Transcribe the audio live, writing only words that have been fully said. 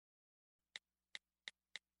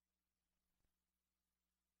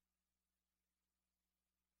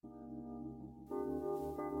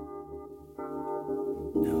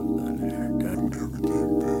It's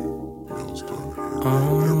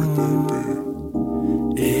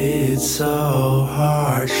so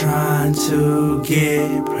hard trying to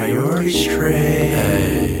get priorities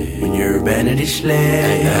straight when you're a vanity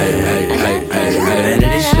slave.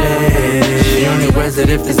 Vanity slave. She only wears it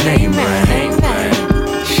if it's name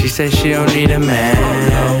brand. She says she don't need a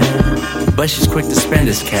man, but she's quick to spend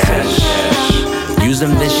his cash. Use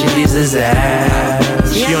him, then she leaves his ass.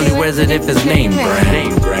 She only wears it if it's name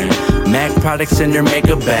brand. MAC products in her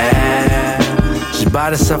makeup bag. She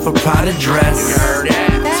bought herself a Prada dress,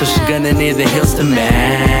 so she's gonna need the heels to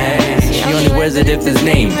match. She only wears it if it's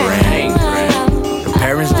name brand. Her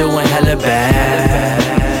parents doing hella bad,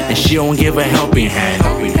 and she don't give a helping hand.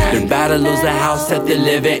 They're about to lose the house that they're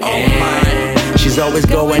living in. She's always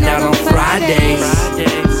going out on Fridays.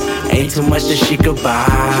 Ain't too much that she could buy,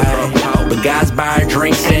 but guys buy her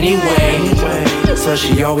drinks anyway. So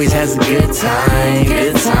she always has a good time,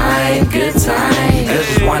 good time, good time. Girls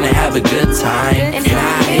just wanna have a good time. In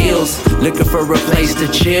high heels, looking for a place to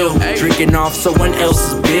chill. Drinking off someone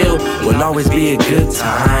else's bill will always be a good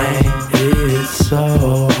time. It's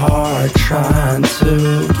so hard trying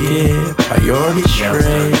to get priorities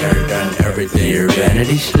straight. Hair done, everything. Your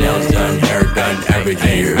vanity slave. Done, hair done,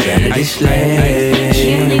 everything. Your vanity slave.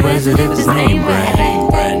 She only wears it if it's name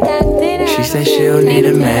brand. She says she don't need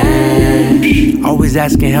a man. Always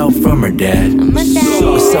asking help from her dad.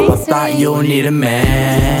 What's up? I thought you don't need a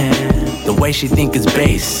man. The way she think is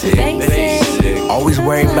basic. Always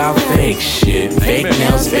worried about fake shit. Fake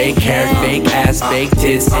nails, fake hair, fake ass, fake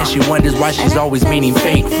tits. And she wonders why she's always meeting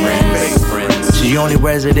fake friends. She only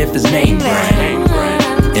wears it if it's name brand.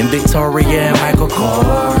 In Victoria and Michael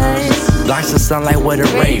Kors. Blocks the sunlight with her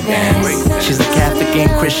Ray-Bans. She's a Catholic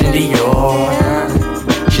and Christian Dior.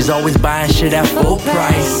 She's always buying shit at full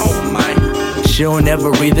price. She don't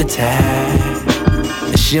ever read the tag,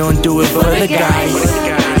 and she don't do it for the guys,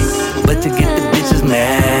 but to get the bitches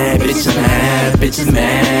mad. Bitches mad, bitches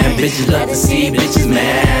mad. Bitches love to see bitches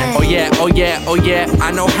mad. Oh yeah, oh yeah, oh yeah,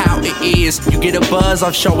 I know how it is. You get a buzz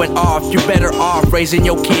off showing off. You're better off raising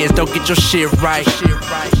your kids. Don't get your shit right.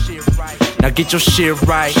 Now get your shit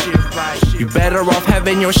right. You better off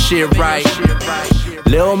having your shit right.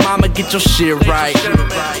 Lil' mama, get your shit right.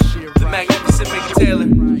 The magnificent Taelor.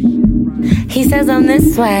 He says I'm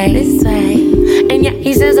this way, and yeah,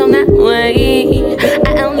 he says I'm that way.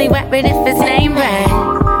 I only wear it if it's name brand,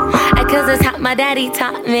 cause it's how my daddy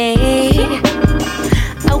taught me.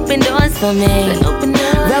 Open doors for me,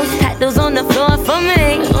 rose petals on the floor for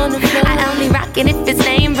me. I only rock it if it's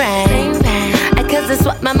name brand, cause it's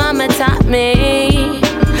what my mama taught me.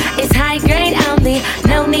 It's high grade only,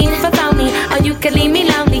 no need for phony, or you can leave me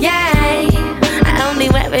lonely, yeah. I only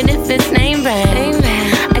wear it if it's name brand,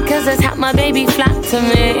 cause that's how my baby flock to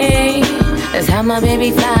me. That's how my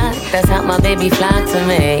baby flock, that's how my baby flock to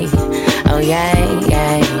me. Oh yeah,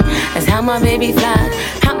 yeah. That's how my baby flock,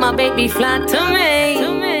 how my baby flock to me.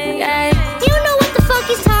 Yeah. You know what the fuck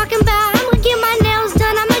he's talking about. I'ma get my nails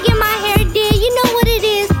done, I'ma get my hair did. You know what it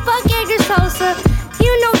is, fuck edgarsosa.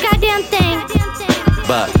 You know goddamn thing.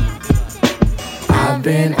 But I've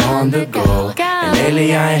been on the go, and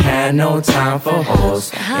lately I ain't had no time for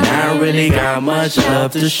hoes, and I don't really got much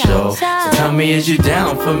love to show. So tell me, is you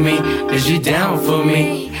down for me? Is you down for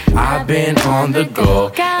me? I've been on the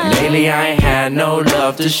go, and lately I ain't had no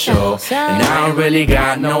love to show, and I don't really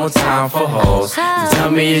got no time for hoes. So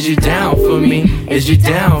tell me, is you down for me? Is you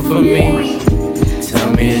down for me?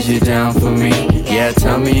 Tell me, is you down for me? Yeah,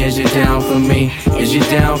 tell me, is you down for me? Is you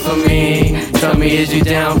down for me? Tell me, is you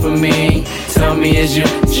down for me? Tell me, is you?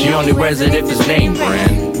 She only wears it if it's name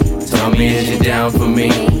brand. Tell me, is you down for me?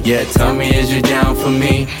 Yeah, tell me, is you down for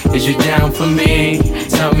me? Is you down for me?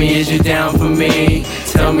 Tell me, is you down for me?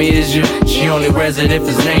 Tell me, is you? She only wears it if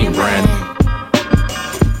it's name brand.